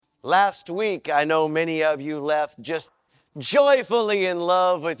Last week, I know many of you left just joyfully in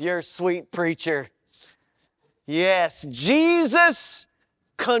love with your sweet preacher. Yes, Jesus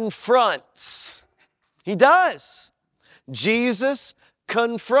confronts. He does. Jesus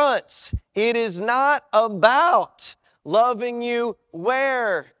confronts. It is not about loving you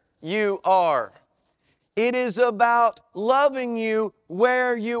where you are. It is about loving you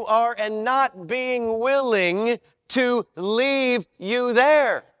where you are and not being willing to leave you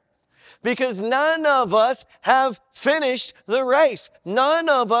there. Because none of us have finished the race. None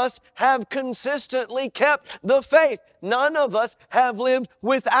of us have consistently kept the faith. None of us have lived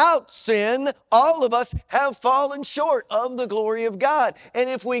without sin. All of us have fallen short of the glory of God. And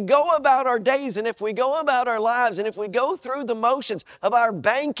if we go about our days and if we go about our lives and if we go through the motions of our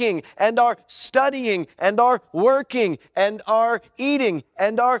banking and our studying and our working and our eating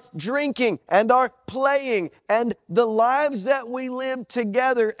and our drinking and our playing and the lives that we live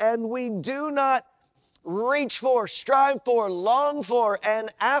together, and we do not reach for, strive for, long for an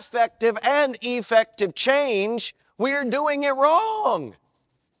affective and effective change, we're doing it wrong.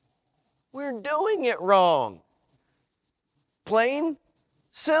 We're doing it wrong. Plain,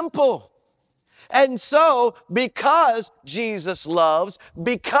 simple. And so, because Jesus loves,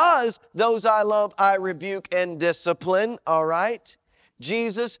 because those I love I rebuke and discipline, all right,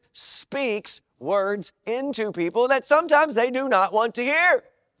 Jesus speaks words into people that sometimes they do not want to hear.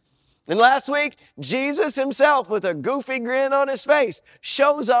 And last week, Jesus himself, with a goofy grin on his face,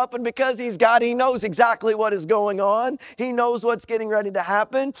 shows up, and because he's God, he knows exactly what is going on. He knows what's getting ready to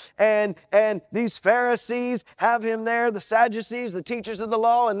happen. And these Pharisees have him there, the Sadducees, the teachers of the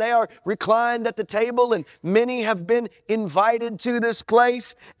law, and they are reclined at the table, and many have been invited to this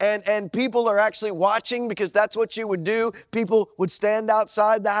place. And people are actually watching, because that's what you would do. People would stand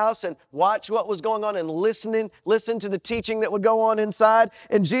outside the house and watch what was going on and listen to the teaching that would go on inside.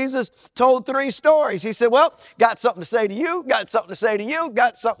 And Jesus told 3 stories. He said, well, got something to say to you, got something to say to you,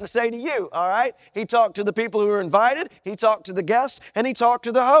 got something to say to you, all right? He talked to the people who were invited, he talked to the guests, and he talked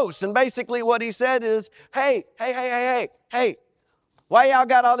to the hosts. And basically what he said is, hey, why y'all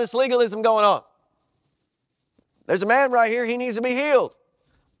got all this legalism going on? There's a man right here, he needs to be healed.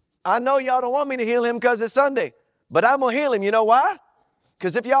 I know y'all don't want me to heal him because it's Sunday, but I'm going to heal him. You know why?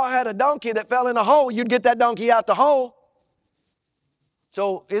 Because if y'all had a donkey that fell in a hole, you'd get that donkey out the hole.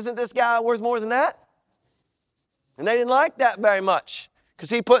 So isn't this guy worth more than that? And they didn't like that very much, because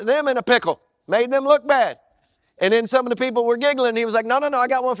he put them in a pickle, made them look bad. And then some of the people were giggling. He was like, no, I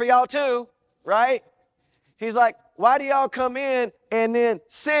got one for y'all too, right? He's like, why do y'all come in and then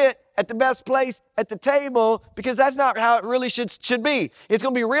sit at the best place at the table? Because that's not how it really should be. It's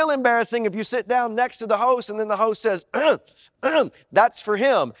going to be real embarrassing if you sit down next to the host and then the host says, that's for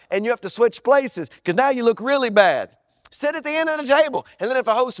him. And you have to switch places, because now you look really bad. Sit at the end of the table. And then if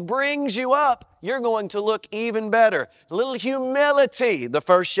a host brings you up, you're going to look even better. A little humility. The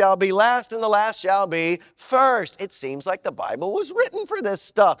first shall be last and the last shall be first. It seems like the Bible was written for this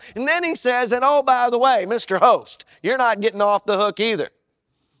stuff. And then he says, and oh, by the way, Mr. Host, you're not getting off the hook either.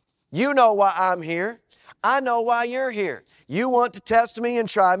 You know why I'm here. I know why you're here. You want to test me and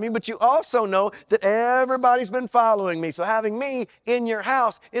try me, but you also know that everybody's been following me. So having me in your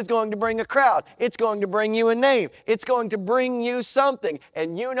house is going to bring a crowd. It's going to bring you a name. It's going to bring you something.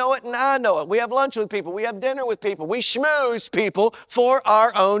 And you know it and I know it. We have lunch with people. We have dinner with people. We schmooze people for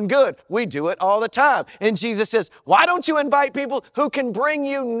our own good. We do it all the time. And Jesus says, why don't you invite people who can bring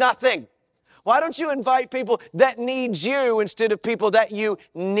you nothing? Why don't you invite people that need you instead of people that you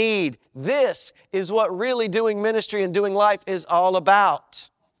need? This is what really doing ministry and doing life is all about.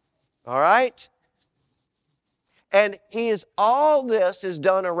 All right? And all this is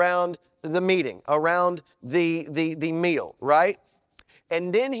done around the meeting, around the meal, right?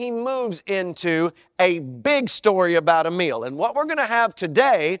 And then he moves into a big story about a meal. And what we're going to have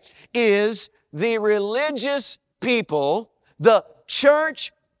today is the religious people, the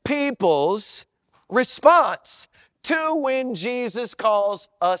church people's response to when Jesus calls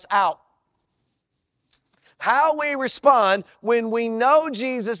us out. How we respond when we know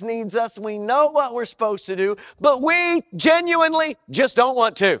Jesus needs us, we know what we're supposed to do, but we genuinely just don't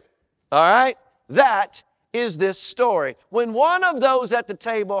want to. All right? That is this story. When one of those at the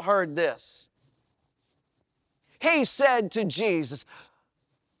table heard this, he said to Jesus,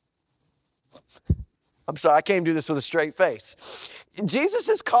 I'm sorry, I can't do this with a straight face. Jesus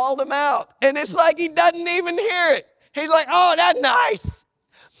has called him out, and it's like he doesn't even hear it. He's like, oh, that's nice.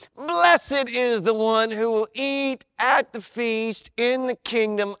 Blessed is the one who will eat at the feast in the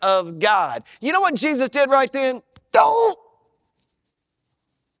kingdom of God. You know what Jesus did right then? Don't.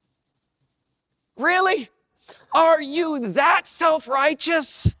 Really? Are you that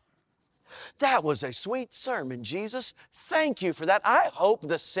self-righteous? That was a sweet sermon, Jesus. Thank you for that. I hope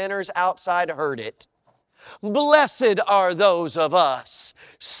the sinners outside heard it. Blessed are those of us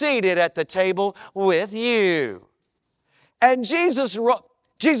seated at the table with you. And Jesus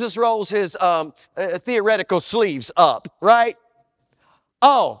rolls his theoretical sleeves up, right?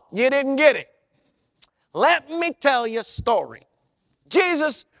 Oh, you didn't get it. Let me tell you a story.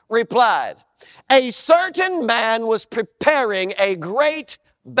 Jesus replied, a certain man was preparing a great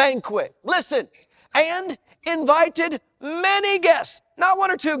banquet. Listen, and invited many guests. Not one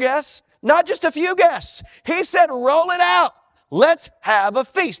or two guests, not just a few guests. He said, roll it out. Let's have a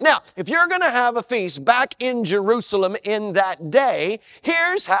feast. Now, if you're going to have a feast back in Jerusalem in that day,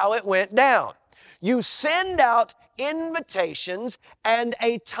 here's how it went down. You send out invitations and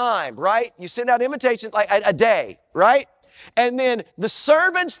a time, right? You send out invitations like a day, right? And then the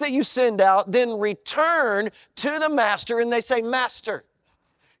servants that you send out then return to the master and they say, Master,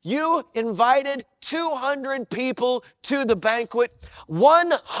 you invited 200 people to the banquet.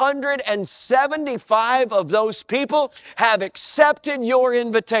 175 of those people have accepted your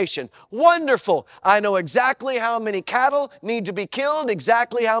invitation. Wonderful. I know exactly how many cattle need to be killed,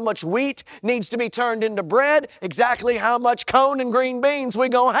 exactly how much wheat needs to be turned into bread, exactly how much corn and green beans we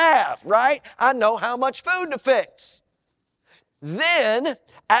gonna have, right? I know how much food to fix. Then,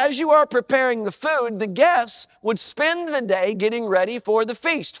 as you are preparing the food, the guests would spend the day getting ready for the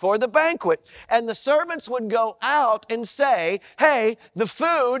feast, for the banquet. And the servants would go out and say, hey, the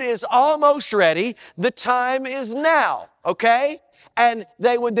food is almost ready. The time is now, okay? And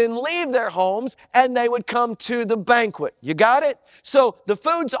they would then leave their homes and they would come to the banquet. You got it? So the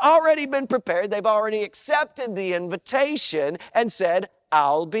food's already been prepared. They've already accepted the invitation and said,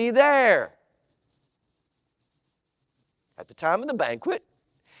 I'll be there. At the time of the banquet,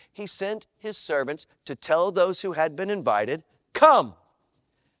 he sent his servants to tell those who had been invited, come,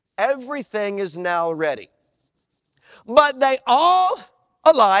 everything is now ready. But they all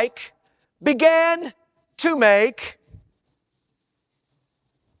alike began to make,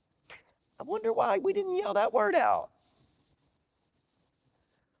 I wonder why we didn't yell that word out.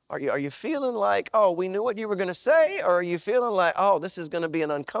 Are you feeling like, oh, we knew what you were going to say? Or are you feeling like, oh, this is going to be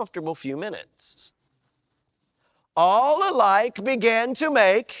an uncomfortable few minutes? All alike began to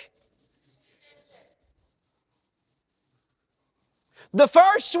make. The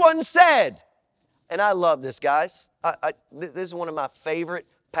first one said, and I love this, guys. This is one of my favorite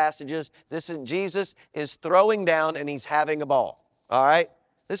passages. Jesus is throwing down and he's having a ball. All right?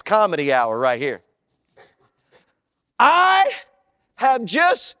 This comedy hour right here. I have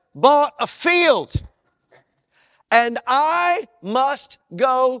just bought a field and I must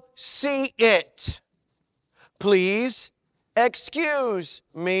go see it. Please excuse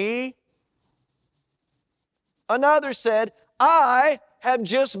me. Another said, I have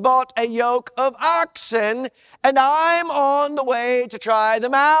just bought a yoke of oxen and I'm on the way to try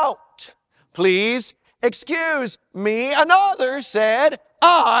them out. Please excuse me. Another said,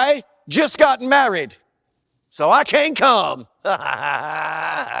 I just got married, so I can't come. I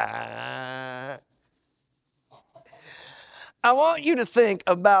want you to think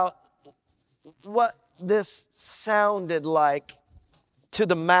about what this sounded like to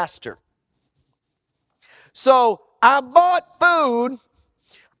the master. So I bought food,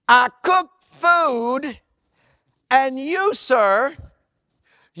 I cooked food, and you, sir,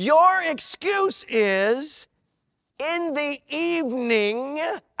 your excuse is in the evening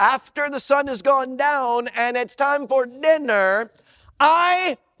after the sun has gone down and it's time for dinner,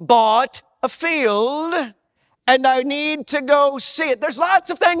 I bought a field and I need to go see it. There's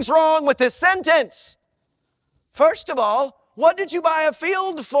lots of things wrong with this sentence. First of all, what did you buy a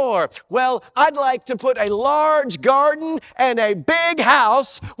field for? Well, I'd like to put a large garden and a big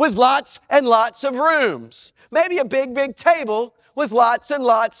house with lots and lots of rooms. Maybe a big, big table with lots and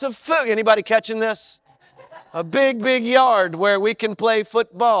lots of food. Anybody catching this? A big, big yard where we can play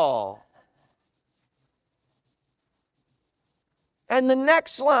football. And the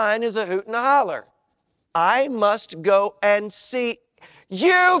next line is a hoot and a holler. I must go and see.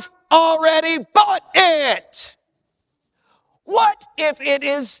 You've already bought it. What if it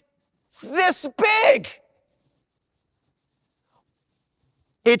is this big?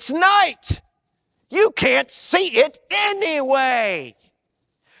 It's night. You can't see it anyway.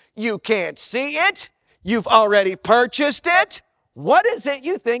 You can't see it. You've already purchased it. What is it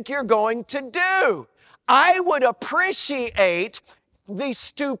you think you're going to do? I would appreciate the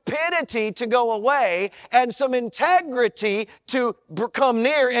stupidity to go away and some integrity to come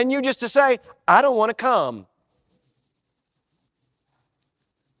near, and you just to say, I don't want to come.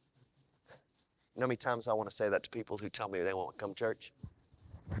 You know how many times I want to say that to people who tell me they won't come to church?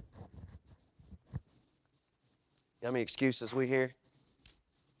 You know how many excuses we hear?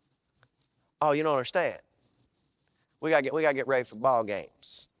 Oh, you don't understand. We gotta get ready for ball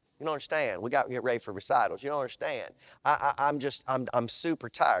games. You don't understand. We got to get ready for recitals. You don't understand. I'm super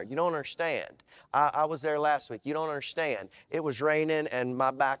tired. You don't understand. I was there last week. You don't understand. It was raining and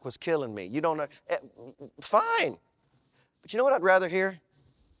my back was killing me. You don't know. Fine. But you know what I'd rather hear?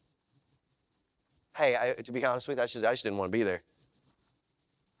 Hey, to be honest with you, I just didn't want to be there.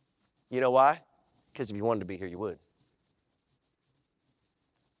 You know why? Because if you wanted to be here, you would.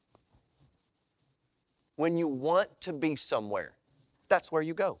 When you want to be somewhere, that's where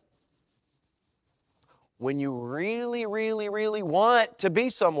you go. When you really, really, really want to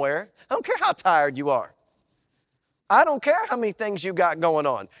be somewhere, I don't care how tired you are. I don't care how many things you got going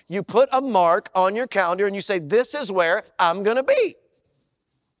on. You put a mark on your calendar and you say, this is where I'm going to be.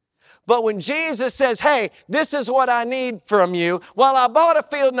 But when Jesus says, hey, this is what I need from you, well, I bought a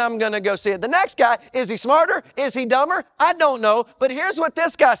field and I'm going to go see it. The next guy, is he smarter? Is he dumber? I don't know. But here's what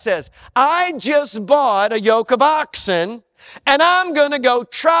this guy says. I just bought a yoke of oxen and I'm going to go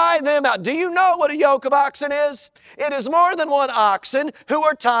try them out. Do you know what a yoke of oxen is? It is more than one oxen who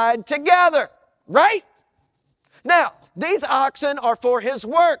are tied together, right? Now, these oxen are for his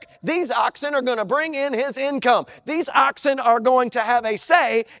work. These oxen are going to bring in his income. These oxen are going to have a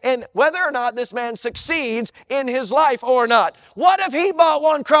say in whether or not this man succeeds in his life or not. What if he bought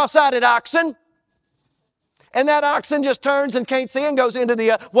one cross-eyed oxen and that oxen just turns and can't see and goes into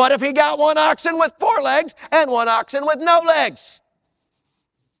the, what if he got one oxen with 4 legs and one oxen with no legs?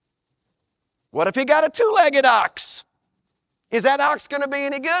 What if he got a 2-legged ox? Is that ox going to be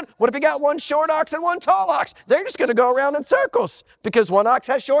any good? What if he got one short ox and one tall ox? They're just going to go around in circles because one ox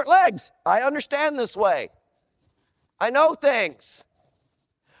has short legs. I understand this way. I know things.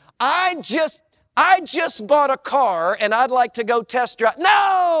 I just bought a car and I'd like to go test drive.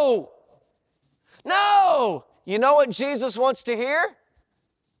 No! No! You know what Jesus wants to hear?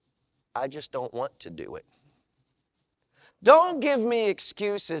 I just don't want to do it. Don't give me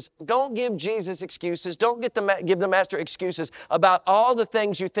excuses. Don't give Jesus excuses. Don't give the master excuses about all the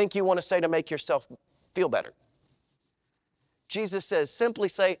things you think you want to say to make yourself feel better. Jesus says, simply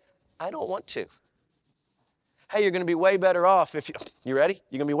say, I don't want to. Hey, you're going to be way better off if you ready?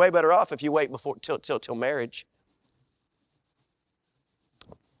 You're going to be way better off if you wait till marriage.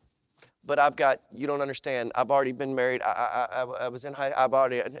 But you don't understand. I've already been married. I was in high,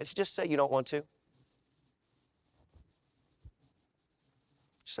 just say you don't want to.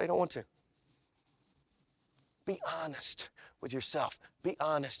 Say, I don't want to. Be honest with yourself. Be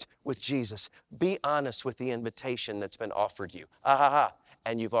honest with Jesus. Be honest with the invitation that's been offered you.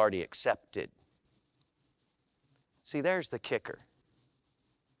 And you've already accepted. See, there's the kicker.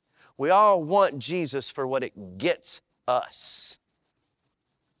 We all want Jesus for what it gets us.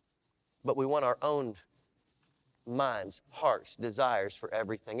 But we want our own minds, hearts, desires for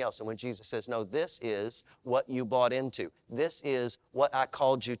everything else. And when Jesus says, no, this is what you bought into. This is what I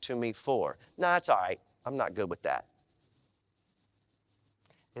called you to me for. No, it's all right. I'm not good with that.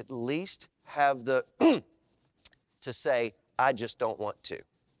 At least have the to say, I just don't want to.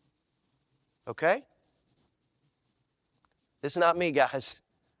 Okay? This is not me, guys.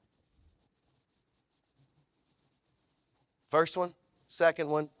 First one, second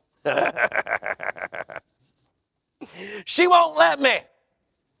one. She won't let me.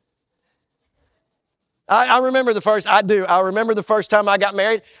 I remember the first time I got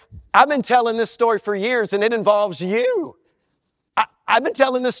married. I've been telling this story for years, and it involves you. I've been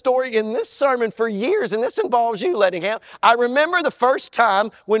telling this story in this sermon for years, and this involves you, Lettingham. I remember the first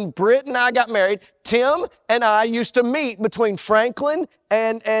time when Britt and I got married. Tim and I used to meet between Franklin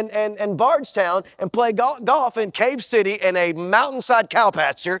and Bardstown and play golf in Cave City in a mountainside cow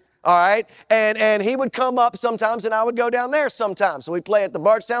pasture. All right, and he would come up sometimes, and I would go down there sometimes. So we play at the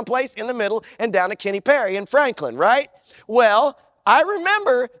Bardstown place in the middle and down at Kenny Perry in Franklin, right? Well, I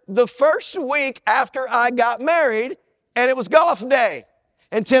remember the first week after I got married, and it was golf day.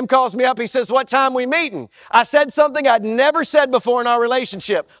 And Tim calls me up. He says, what time we meeting? I said something I'd never said before in our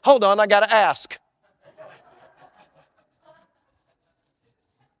relationship. Hold on, I got to ask.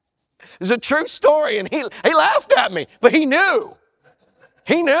 It's a true story, and he laughed at me, but he knew.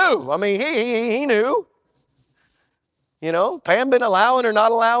 He knew. I mean, he knew. You know, Pam been allowing or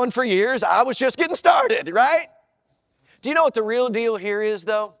not allowing for years. I was just getting started, right? Do you know what the real deal here is,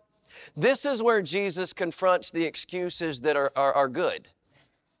 though? This is where Jesus confronts the excuses that are good.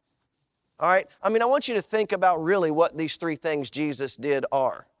 All right? I mean, I want you to think about really what these 3 things Jesus did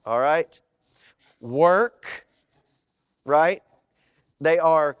are. All right? Work, right? They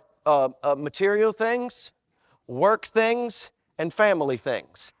are material things, work things, and family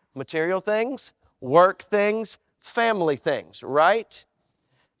things. Material things, work things, family things, right?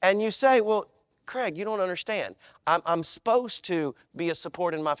 And you say, well, Craig, you don't understand. I'm supposed to be a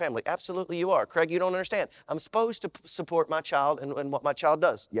support in my family. Absolutely you are. Craig, you don't understand. I'm supposed to support my child and what my child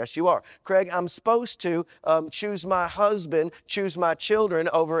does. Yes, you are. Craig, I'm supposed to choose my husband, choose my children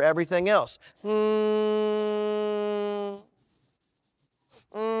over everything else.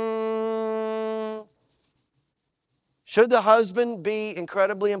 Should the husband be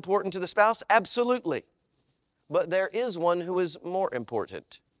incredibly important to the spouse? Absolutely. But there is one who is more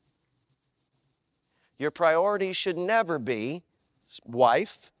important. Your priority should never be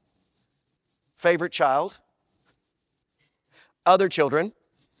wife, favorite child, other children,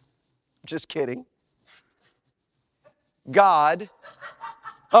 just kidding, God.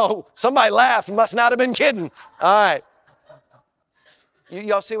 Oh, somebody laughed, must not have been kidding. All right.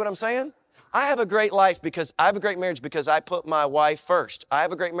 Y'all see what I'm saying? I have a great life because I have a great marriage because I put my wife first. I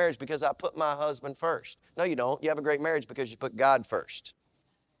have a great marriage because I put my husband first. No, you don't. You have a great marriage because you put God first.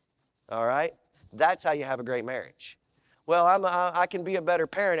 All right? That's how you have a great marriage. Well, I can be a better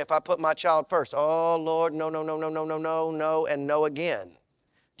parent if I put my child first. Oh, Lord, no, no, no, no, no, no, no, no, and no again.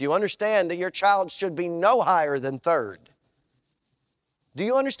 Do you understand that your child should be no higher than third? Do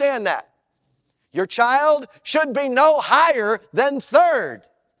you understand that? Your child should be no higher than third.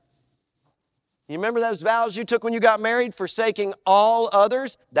 You remember those vows you took when you got married, forsaking all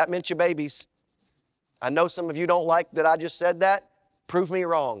others? That meant your babies. I know some of you don't like that I just said that. Prove me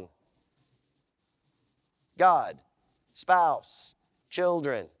wrong. God, spouse,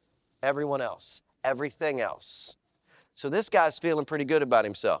 children, everyone else, everything else. So this guy's feeling pretty good about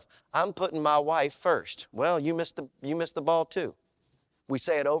himself. I'm putting my wife first. Well, you missed the ball too. We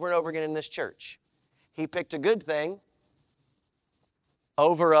say it over and over again in this church. He picked a good thing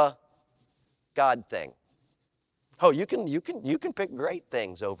over a God thing. Oh, you can pick great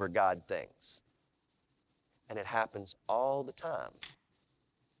things over God things. And it happens all the time.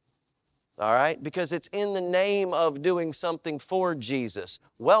 All right? Because it's in the name of doing something for Jesus.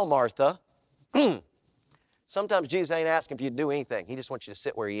 Well, Martha, sometimes Jesus ain't asking if you to do anything. He just wants you to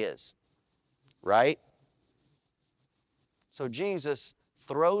sit where he is. Right? So Jesus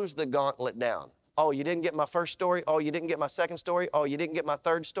throws the gauntlet down. Oh, you didn't get my first story? Oh, you didn't get my second story? Oh, you didn't get my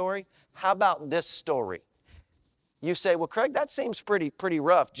third story? How about this story? You say, well, Craig, that seems pretty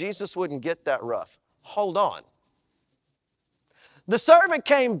rough. Jesus wouldn't get that rough. Hold on. The servant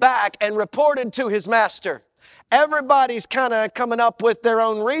came back and reported to his master. Everybody's kind of coming up with their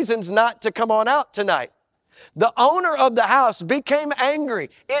own reasons not to come on out tonight. The owner of the house became angry.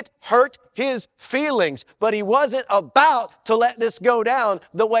 It hurt his feelings, but he wasn't about to let this go down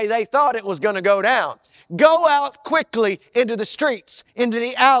the way they thought it was going to go down. Go out quickly into the streets, into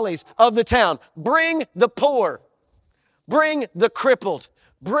the alleys of the town. Bring the poor. Bring the crippled.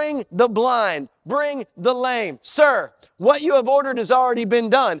 Bring the blind. Bring the lame. Sir, what you have ordered has already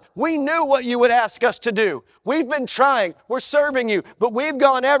been done. We knew what you would ask us to do. We've been trying. We're serving you, but we've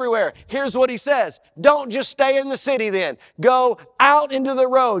gone everywhere. Here's what he says. Don't just stay in the city then. Go out into the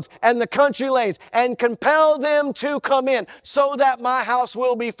roads and the country lanes and compel them to come in so that my house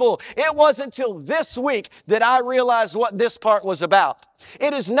will be full. It wasn't till this week that I realized what this part was about.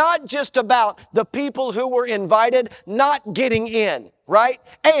 It is not just about the people who were invited not getting in, right?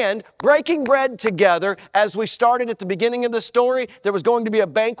 And breaking bread together, as we started at the beginning of the story, there was going to be a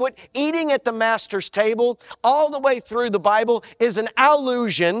banquet. Eating at the master's table, all the way through the Bible, is an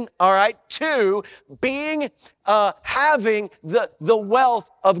allusion, all right, to being, having the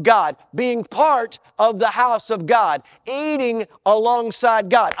wealth of God, being part of the house of God, eating alongside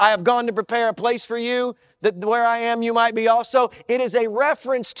God. I have gone to prepare a place for you, that where I am you might be also. It is a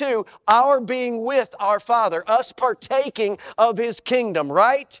reference to our being with our Father, us partaking of His kingdom,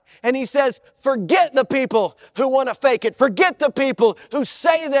 right? And He says, forget the people who want to fake it. Forget the people who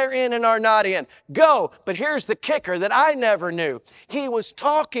say they're in and are not in. Go. But here's the kicker that I never knew. He was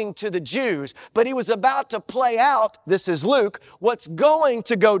talking to the Jews, but He was about to play out, this is Luke, what's going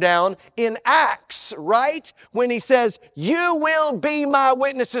to go down in Acts, right? When He says, you will be my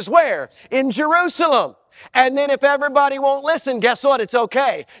witnesses where? In Jerusalem. And then if everybody won't listen, guess what? It's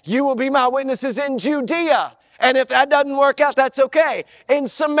okay. You will be my witnesses in Judea. And if that doesn't work out, that's okay. In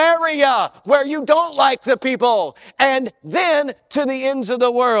Samaria, where you don't like the people. And then to the ends of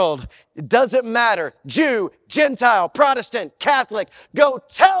the world. It doesn't matter. Jew, Gentile, Protestant, Catholic. Go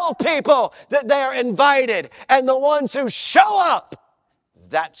tell people that they are invited. And the ones who show up,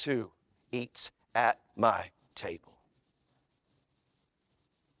 that's who eats at my table.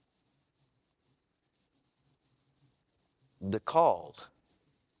 The call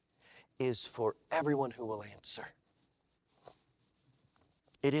is for everyone who will answer.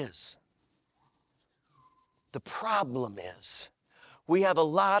 It is. The problem is we have a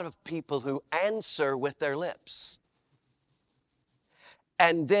lot of people who answer with their lips.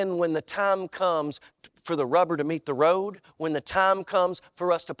 And then when the time comes for the rubber to meet the road, when the time comes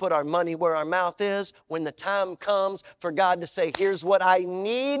for us to put our money where our mouth is, when the time comes for God to say, here's what I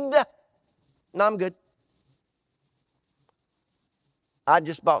need, no, I'm good. I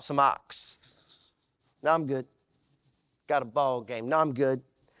just bought some ox. No, I'm good. Got a ball game. No, I'm good.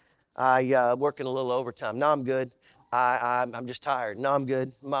 I working a little overtime. No, I'm good. I'm just tired. No, I'm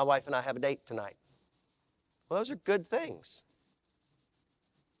good. My wife and I have a date tonight. Well, those are good things.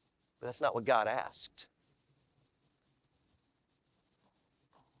 But that's not what God asked.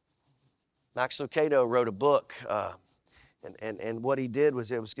 Max Lucado wrote a book, and what he did was,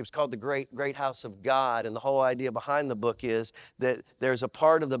 it was called The Great House of God. And the whole idea behind the book is that there's a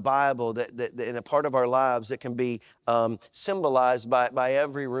part of the Bible that in a part of our lives that can be symbolized by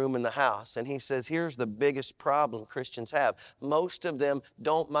every room in the house. And he says, here's the biggest problem Christians have. Most of them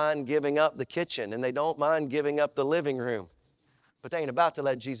don't mind giving up the kitchen, and they don't mind giving up the living room. But they ain't about to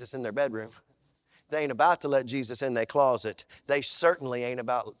let Jesus in their bedroom. They ain't about to let Jesus in their closet. They certainly ain't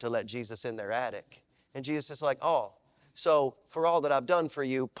about to let Jesus in their attic. And Jesus is like, oh, so for all that I've done for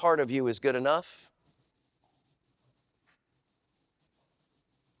you, part of you is good enough?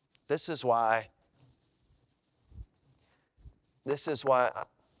 This is why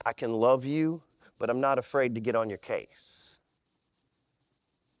I can love you, but I'm not afraid to get on your case.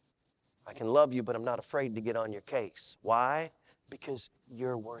 I can love you, but I'm not afraid to get on your case. Why? Because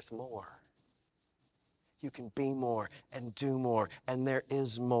you're worth more. You can be more and do more, and there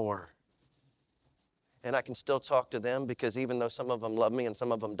is more. And I can still talk to them because even though some of them love me and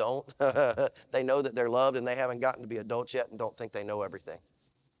some of them don't, they know that they're loved and they haven't gotten to be adults yet and don't think they know everything.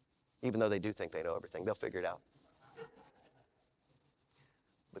 Even though they do think they know everything, they'll figure it out.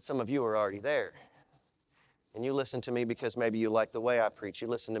 But some of you are already there. And you listen to me because maybe you like the way I preach. You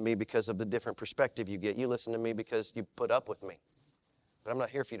listen to me because of the different perspective you get. You listen to me because you put up with me. But I'm not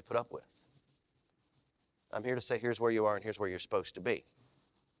here for you to put up with. I'm here to say, here's where you are and here's where you're supposed to be.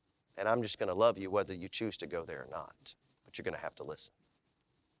 And I'm just going to love you whether you choose to go there or not. But you're going to have to listen.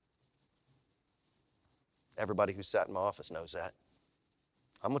 Everybody who sat in my office knows that.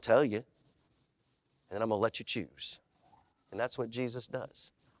 I'm going to tell you, and then I'm going to let you choose. And that's what Jesus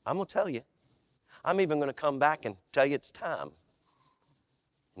does. I'm going to tell you. I'm even going to come back and tell you it's time.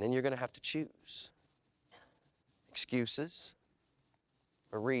 And then you're going to have to choose. Excuses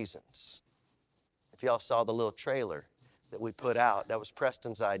or reasons. If y'all saw the little trailer that we put out, that was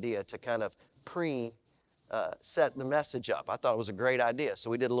Preston's idea to kind of set the message up. I thought it was a great idea. So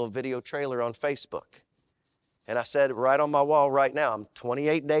we did a little video trailer on Facebook. And I said right on my wall right now, I'm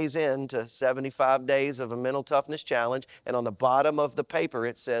 28 days into 75 days of a mental toughness challenge. And on the bottom of the paper,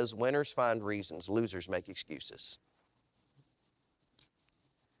 it says, winners find reasons, losers make excuses.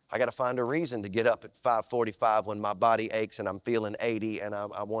 I got to find a reason to get up at 5:45 when my body aches and I'm feeling 80 and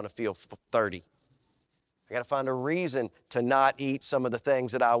I want to feel 30. I got to find a reason to not eat some of the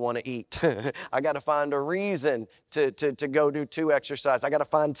things that I want to eat. I got to find a reason to go do 2 exercises. I got to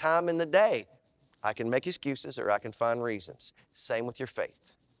find time in the day. I can make excuses or I can find reasons. Same with your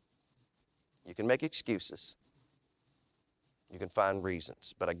faith. You can make excuses. You can find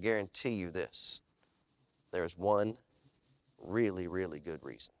reasons. But I guarantee you this. There's one really, really good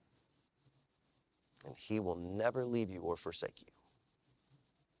reason. And He will never leave you or forsake you.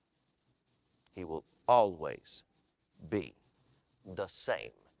 He will always be the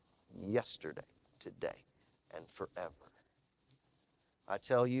same yesterday, today, and forever. I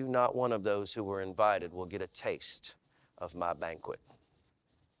tell you, not one of those who were invited will get a taste of my banquet.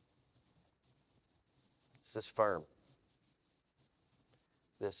 This is firm.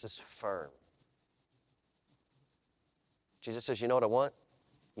 This is firm. Jesus says, you know what I want?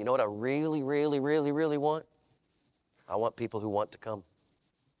 You know what I really, really, really, really want? I want people who want to come.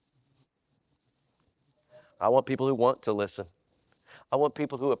 I want people who want to listen. I want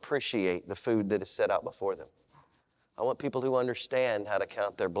people who appreciate the food that is set out before them. I want people who understand how to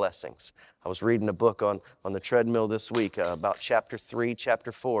count their blessings. I was reading a book on the treadmill this week about chapter 3,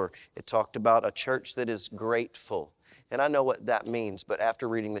 chapter 4. It talked about a church that is grateful. And I know what that means, but after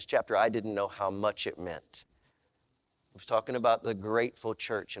reading this chapter, I didn't know how much it meant. It was talking about the grateful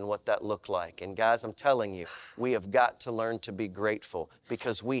church and what that looked like. And guys, I'm telling you, we have got to learn to be grateful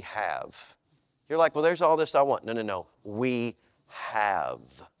because we have. You're like, well, there's all this I want. No. We have.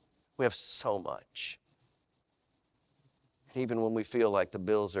 We have so much. Even when we feel like the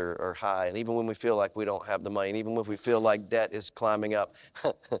bills are high, and even when we feel like we don't have the money, and even when we feel like debt is climbing up,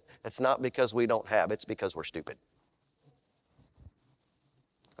 it's not because we don't have, it's because we're stupid.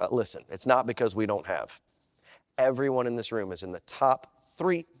 Listen, it's not because we don't have. everyone in this room is in the top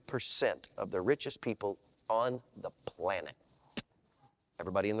 3% of the richest people on the planet.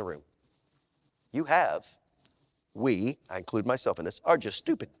 Everybody in the room. We, I include myself in this, are just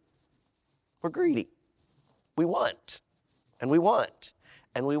stupid. We're greedy. We want, and we want,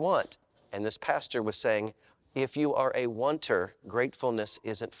 and we want. And this pastor was saying, if you are a wanter, gratefulness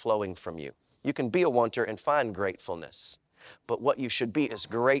isn't flowing from you. You can be a wanter and find gratefulness. But what you should be is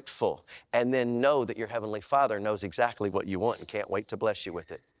grateful, and then know that your Heavenly Father knows exactly what you want and can't wait to bless you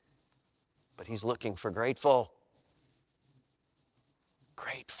with it. But He's looking for grateful.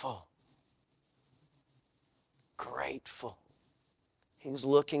 Grateful. Grateful. He's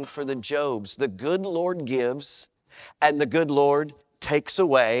looking for the Jobs. The good Lord gives, and the good Lord takes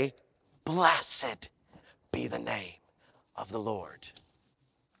away. Blessed be the name of the Lord.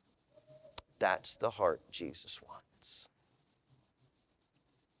 That's the heart Jesus wants.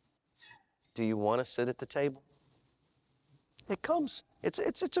 Do you want to sit at the table? It comes. It's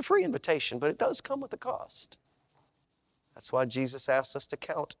a free invitation, but it does come with a cost. That's why Jesus asks us to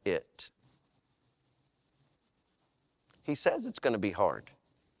count it. He says it's going to be hard.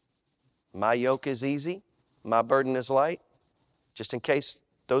 My yoke is easy, my burden is light. Just in case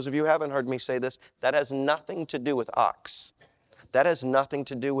those of you who haven't heard me say this, that has nothing to do with ox. That has nothing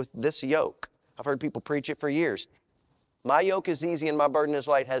to do with this yoke. I've heard people preach it for years. My yoke is easy and my burden is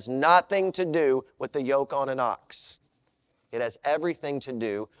light has nothing to do with the yoke on an ox. It has everything to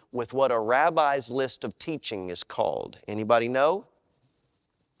do with what a rabbi's list of teaching is called. Anybody know?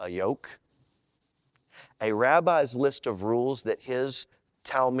 A yoke. A rabbi's list of rules that his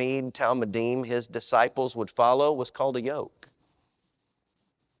Talmudim, his disciples would follow was called a yoke.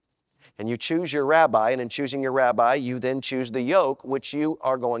 And you choose your rabbi, and in choosing your rabbi, you then choose the yoke which you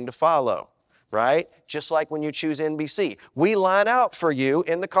are going to follow, right? Just like when you choose NBC. We line out for you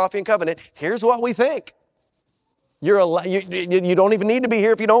in the Coffee and Covenant. Here's what we think. You don't even need to be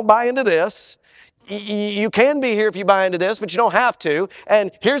here if you don't buy into this. You can be here if you buy into this, but you don't have to.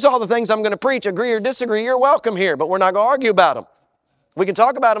 And here's all the things I'm going to preach. Agree or disagree, you're welcome here, but we're not going to argue about them. We can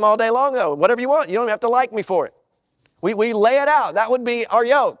talk about them all day long, though. Whatever you want. You don't have to like me for it. We lay it out. That would be our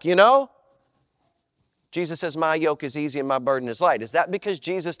yoke, you know? Jesus says, my yoke is easy and my burden is light. Is that because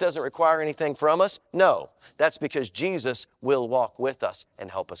Jesus doesn't require anything from us? No. That's because Jesus will walk with us and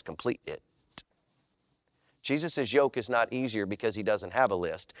help us complete it. Jesus' yoke is not easier because He doesn't have a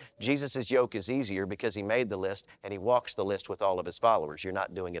list. Jesus' yoke is easier because He made the list and He walks the list with all of His followers. You're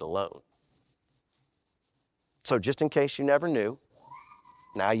not doing it alone. So just in case you never knew,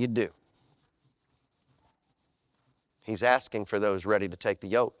 now you do. He's asking for those ready to take the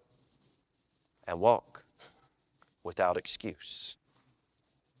yoke and walk without excuse.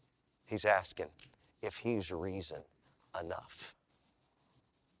 He's asking if He's reason enough.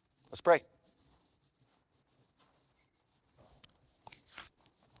 Let's pray.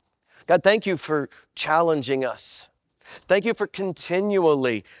 God, thank You for challenging us. Thank You for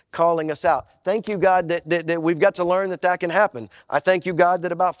continually calling us out. Thank You, God, that we've got to learn that can happen. I thank You, God,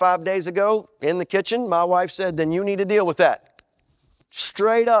 that about 5 days ago in the kitchen, my wife said, then you need to deal with that.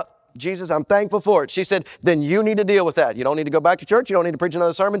 Straight up, Jesus, I'm thankful for it. She said, then you need to deal with that. You don't need to go back to church. You don't need to preach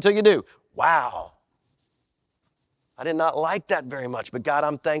another sermon until you do. Wow. I did not like that very much, but God,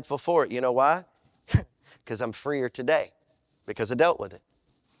 I'm thankful for it. You know why? Because I'm freer today because I dealt with it.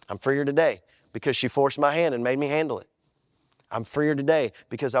 I'm freer today because she forced my hand and made me handle it. I'm freer today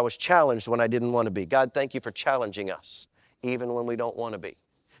because I was challenged when I didn't want to be. God, thank You for challenging us, even when we don't want to be.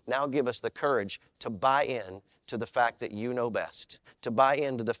 Now give us the courage to buy in to the fact that You know best, to buy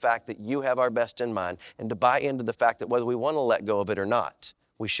into the fact that You have our best in mind, and to buy into the fact that whether we want to let go of it or not,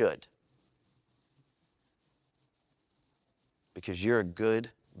 we should. Because You're a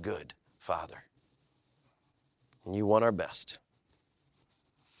good, good Father. And You want our best.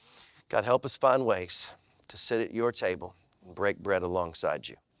 God, help us find ways to sit at Your table and break bread alongside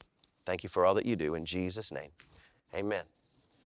You. Thank You for all that You do. In Jesus' name, amen.